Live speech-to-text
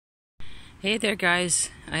Hey there guys,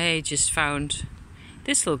 I just found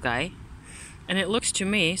this little guy and it looks to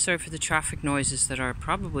me, sorry for the traffic noises that are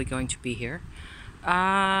probably going to be here,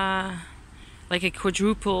 like a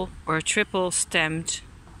quadruple or a triple stemmed,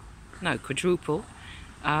 quadruple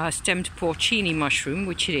stemmed porcini mushroom,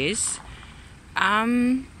 which it is,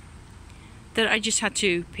 that I just had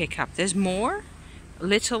to pick up. There's more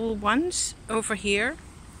little ones over here,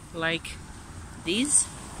 like these,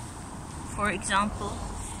 for example.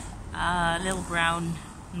 Little brown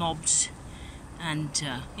knobs, and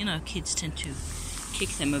kids tend to kick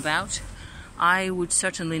them about. I would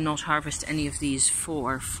certainly not harvest any of these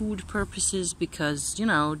for food purposes because,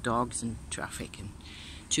 dogs and traffic and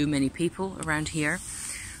too many people around here.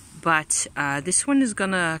 But this one is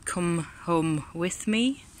gonna come home with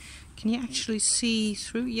me. Can you actually see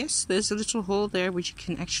through? Yes, there's a little hole there which you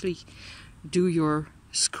can actually do your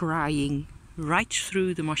scrying right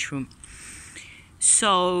through the mushroom.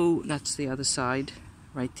 So that's the other side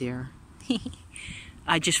right there.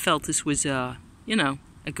 I just felt this was a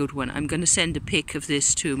good one. I'm going to send a pic of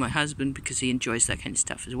this to my husband because he enjoys that kind of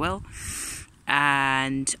stuff as well.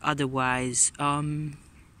 And otherwise, 2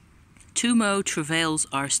 more travails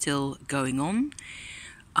are still going on.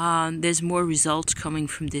 There's more results coming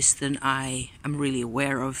from this than I am really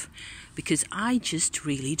aware of, because I just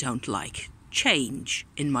really don't like change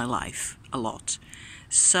in my life a lot.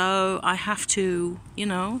 So I have to,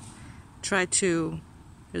 try to,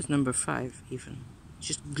 here's number 5 even,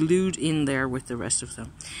 just glued in there with the rest of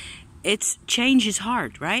them. Change is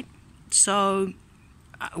hard, right? So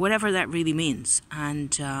whatever that really means.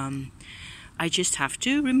 And I just have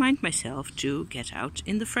to remind myself to get out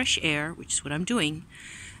in the fresh air, which is what I'm doing.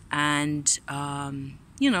 And,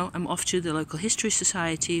 I'm off to the local history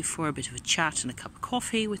society for a bit of a chat and a cup of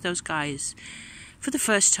coffee with those guys for the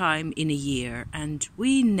first time in a year, and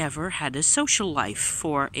we never had a social life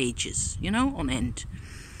for ages, on end.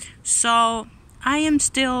 So I am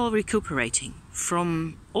still recuperating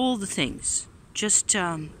from all the things. Just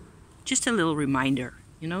a little reminder,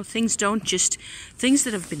 things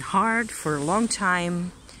that have been hard for a long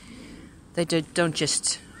time, they don't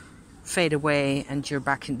just fade away and you're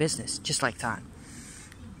back in business, just like that.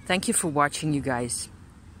 Thank you for watching, you guys.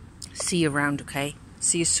 See you around, okay?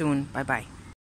 See you soon. Bye-bye.